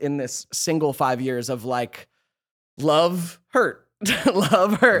cycles in this single 5 years of like love, hurt.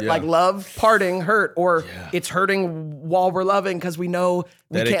 Love hurt, like love parting hurt, or it's hurting while we're loving because we know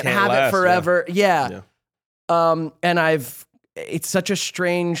we can't have it forever. Yeah. And it's such a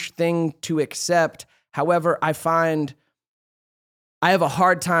strange thing to accept. However, I find I have a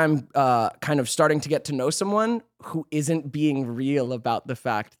hard time kind of starting to get to know someone who isn't being real about the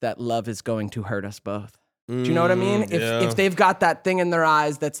fact that love is going to hurt us both. Do you know what I mean? If they've got that thing in their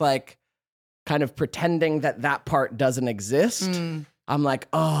eyes that's like, kind of pretending that part doesn't exist. I'm like,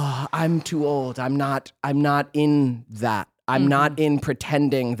 oh, I'm too old. I'm not in that. I'm not in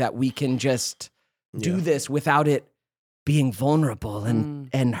pretending that we can just do this without it being vulnerable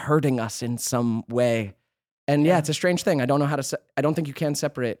and hurting us in some way. And it's a strange thing. I don't know how to, I don't think you can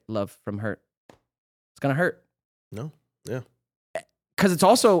separate love from hurt. It's going to hurt. No. Yeah. Because it's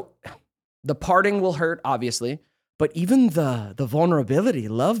also, the parting will hurt, obviously, but even the vulnerability,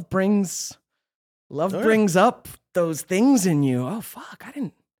 love brings up those things in you. Oh fuck, I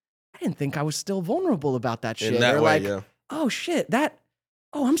didn't think I was still vulnerable about that shit. In that or way, like, oh shit, I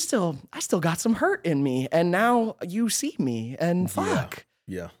still got some hurt in me, and now you see me, and fuck,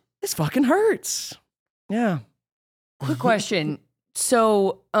 this fucking hurts. Yeah. Quick question.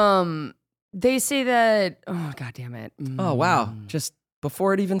 So, they say that. Oh god damn it. Oh wow, just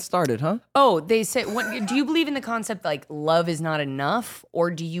before it even started, huh? Oh, they say. Do you believe in the concept like love is not enough, or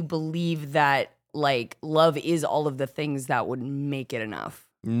do you believe that like love is all of the things that would make it enough?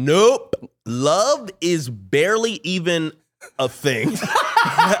 Nope. Love is barely even a thing.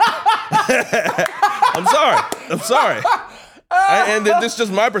 I'm sorry. And this is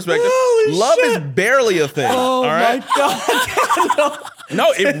just my perspective. Holy love shit. is barely a thing. Oh all right? my God.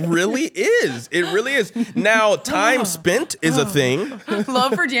 No, it really is. It really is. Now, time spent is a thing.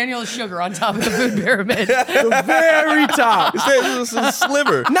 Love for Daniel is sugar on top of the food pyramid. The very top. It's a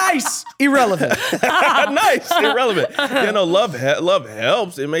sliver. Nice. Irrelevant. Nice. Irrelevant. Love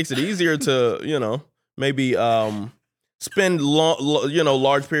helps. It makes it easier to, maybe spend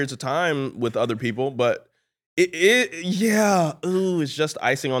large periods of time with other people, but it's just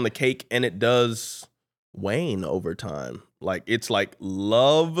icing on the cake, and it does wane over time. Like, it's like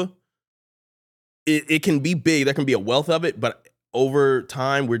love, it can be big. There can be a wealth of it, but over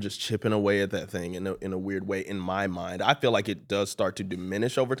time, we're just chipping away at that thing in a weird way, in my mind. I feel like it does start to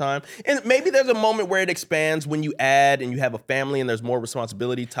diminish over time. And maybe there's a moment where it expands when you add and you have a family and there's more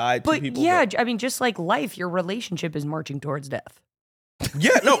responsibility tied to people. Yeah, I mean, just like life, your relationship is marching towards death.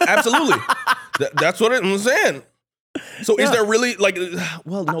 Yeah, no, absolutely. That's what I'm saying. So is there really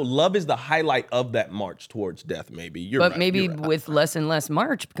love is the highlight of that march towards death, maybe. You're right. Maybe with less and less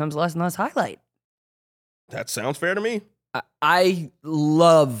march becomes less and less highlight. That sounds fair to me. I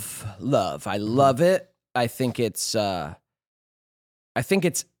love love. I love it. I think it's an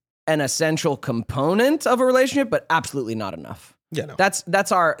essential component of a relationship, but absolutely not enough. Yeah, no.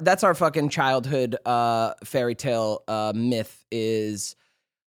 That's our fucking childhood fairy tale myth is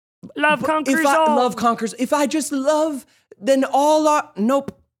love conquers all. Love conquers. If I just love, then all are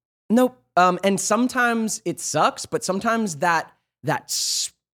nope. And sometimes it sucks, but sometimes that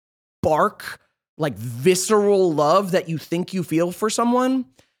spark, like visceral love that you think you feel for someone,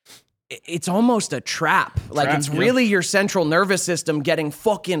 it's almost a trap. Like it's really your central nervous system getting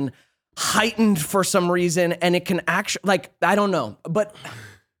fucking heightened for some reason, and it can actually, like, I don't know, but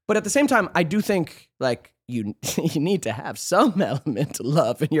at the same time, I do think like you need to have some element of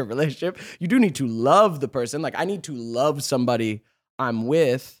love in your relationship. You do need to love the person. Like, I need to love somebody I'm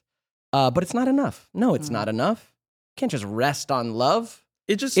with, but it's not enough. No, it's not enough. You can't just rest on love.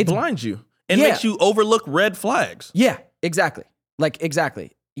 It just blinds you and makes you overlook red flags. Yeah, exactly. Like,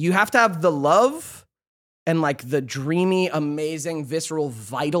 exactly. You have to have the love and like the dreamy, amazing, visceral,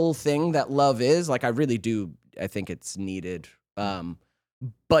 vital thing that love is. Like, I really do. I think it's needed.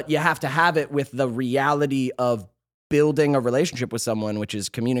 But you have to have it with the reality of building a relationship with someone, which is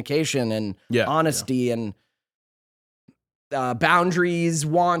communication and honesty and boundaries,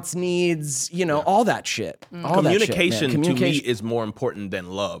 wants, needs, all that shit. All Communication, that shit, to me is more important than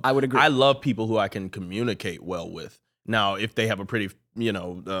love. I would agree. I love people who I can communicate well with. Now, if they have a pretty,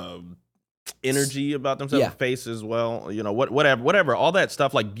 energy about themselves, face as well, whatever, all that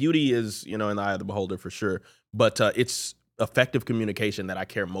stuff. Like beauty is, in the eye of the beholder for sure. But it's effective communication that I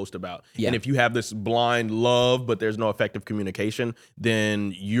care most about. Yeah. And if you have this blind love, but there's no effective communication,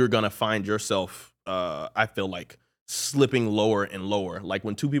 then you're gonna find yourself, I feel like, slipping lower and lower. Like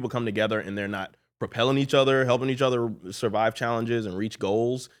when two people come together and they're not propelling each other, helping each other survive challenges and reach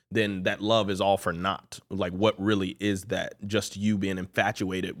goals, then that love is all for naught. Like what really is that? Just you being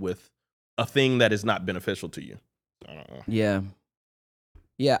infatuated with a thing that is not beneficial to you. Yeah.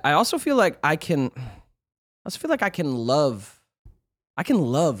 Yeah. I also feel like I can love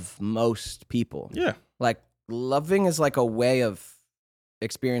most people. Yeah. Like loving is like a way of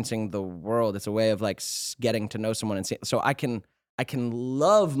experiencing the world. It's a way of like getting to know someone and see. So I can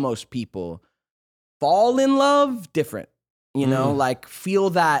love most people. Fall in love, different. Like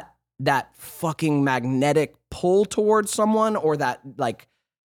feel that fucking magnetic pull towards someone, or that like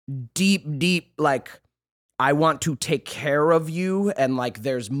deep like I want to take care of you, and like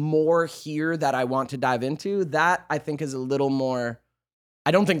there's more here that I want to dive into. That I think is a little more.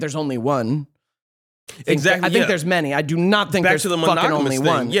 I don't think there's only one. Exactly. I think there's many. I do not think there's fucking only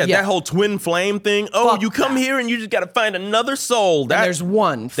one. Yeah, that whole twin flame thing. Oh, you come here and you just got to find another soul. There's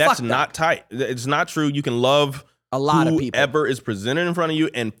one. That's not tight. It's not true. You can love a lot of people. Whoever is presented in front of you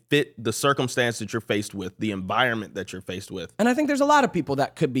and fit the circumstance that you're faced with, the environment that you're faced with. And I think there's a lot of people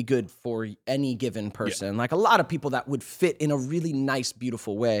that could be good for any given person. Yeah. Like a lot of people that would fit in a really nice,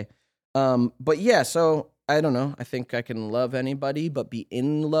 beautiful way. But yeah, so I don't know. I think I can love anybody, but be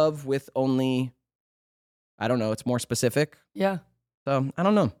in love with only, I don't know, it's more specific. Yeah. So I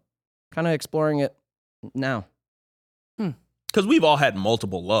don't know. Kind of exploring it now. Because we've all had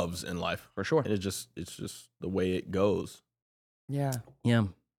multiple loves in life. For sure. And it's just the way it goes. Yeah. Yeah.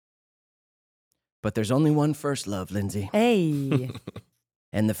 But there's only one first love, Lindsay. Hey.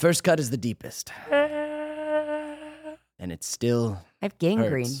 And the first cut is the deepest. And it's still I have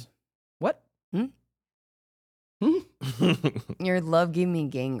gangrene. Hurts. What? Your love gave me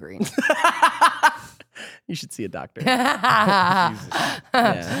gangrene. You should see a doctor. Yeah.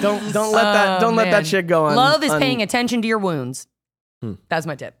 Don't let that shit go on. Love is paying attention to your wounds. That's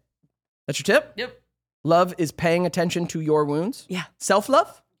my tip. That's your tip? Yep. Love is paying attention to your wounds? Yeah.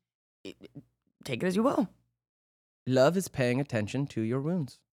 Self-love? Take it as you will. Love is paying attention to your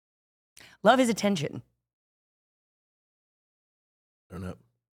wounds. Love is attention. Turn up.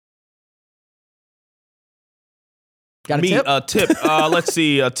 Got a tip? A tip. Let's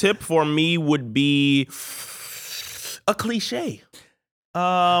see. A tip for me would be a cliche.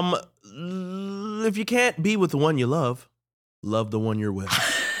 If you can't be with the one you love the one you're with.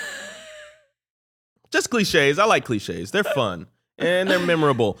 Just cliches. I like cliches. They're fun and they're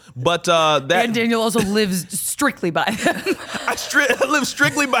memorable. But and Daniel also lives strictly by them. I live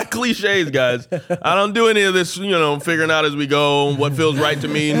strictly by cliches, guys. I don't do any of this, figuring out as we go what feels right to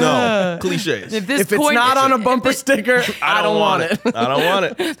me. No, cliches. If it's not on a bumper sticker, I don't want it. I don't want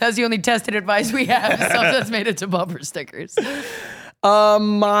it. That's the only tested advice we have. Stuff that's made it to bumper stickers.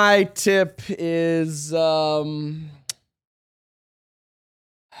 My tip is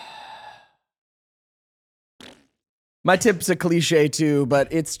my tip's a cliche too,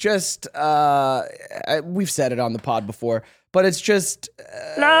 but it's just we've said it on the pod before, but it's just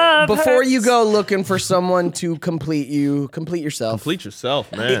before you go looking for someone to complete yourself. Complete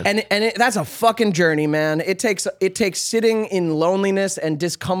yourself, man. And that's a fucking journey, man. It takes sitting in loneliness and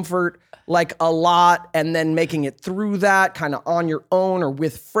discomfort like a lot, and then making it through that kind of on your own or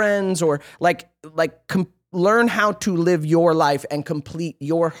with friends, or learn how to live your life and complete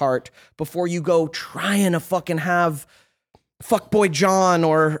your heart before you go trying to fucking have fuckboy John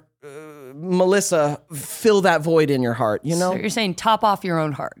or Melissa fill that void in your heart, So you're saying top off your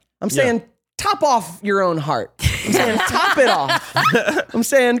own heart. I'm saying top off your own heart. I'm saying top it off. I'm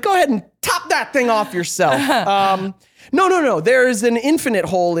saying go ahead and top that thing off yourself. No. There is an infinite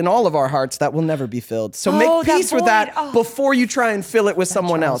hole in all of our hearts that will never be filled. So make peace with that before you try and fill it with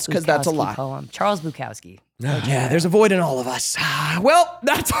someone else, because that's a lie. Poem. Charles Bukowski. Yeah, there's a void in all of us. Well,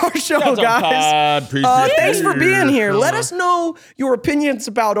 that's our show, guys. Thanks for being here. Let us know your opinions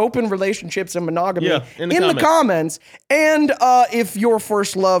about open relationships and monogamy in the comments. And if your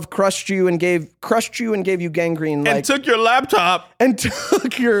first love crushed you and gave you gangrene, and took your laptop and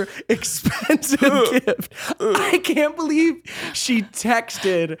took your expensive gift. I can't believe she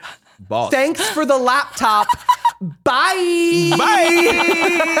texted. Boss. Thanks for the laptop. Bye.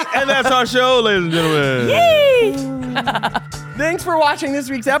 Bye. And that's our show, ladies and gentlemen. Yay. Thanks for watching this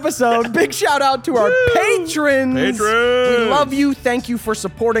week's episode. Big shout out to our patrons. We love you. Thank you for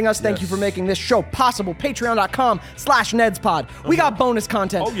supporting us. Thank you for making this show possible. Patreon.com/NedsPod. We got bonus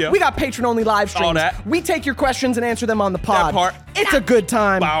content. Oh, yeah. We got patron-only live streams. All that. We take your questions and answer them on the pod. That part. It's a good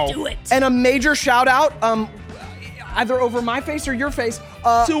time. Wow. Do it. And a major shout out, either over my face or your face,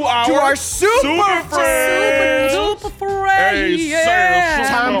 to our super friends. Super friend. Hey, yeah.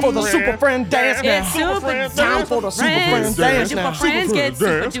 Time for the super friend dance Get now. super Time for the super friend dance now. Super friends get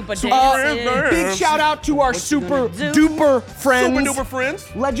super duper dance. Big shout out to our super duper friends. Super duper friends.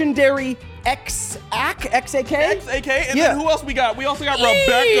 Legendary XAK. XAK. And Yeah. then who else we got? We also got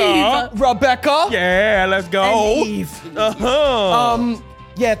Rebecca. Rebecca. Yeah, let's go. And Eve. Uh-huh.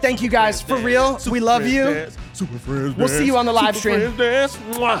 Yeah, thank you guys. For real, we love you. Super friends. We'll see you on the live stream.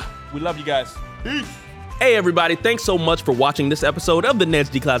 Mwah. We love you guys. Peace. Hey everybody, thanks so much for watching this episode of the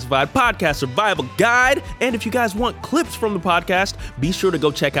Ned's Declassified Podcast Survival Guide. And if you guys want clips from the podcast, be sure to go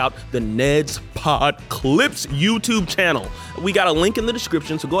check out the Ned's Pod Clips YouTube channel. We got a link in the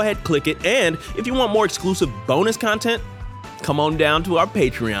description, so go ahead, click it. And if you want more exclusive bonus content, come on down to our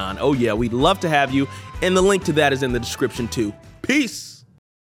Patreon. Oh yeah, we'd love to have you. And the link to that is in the description too. Peace.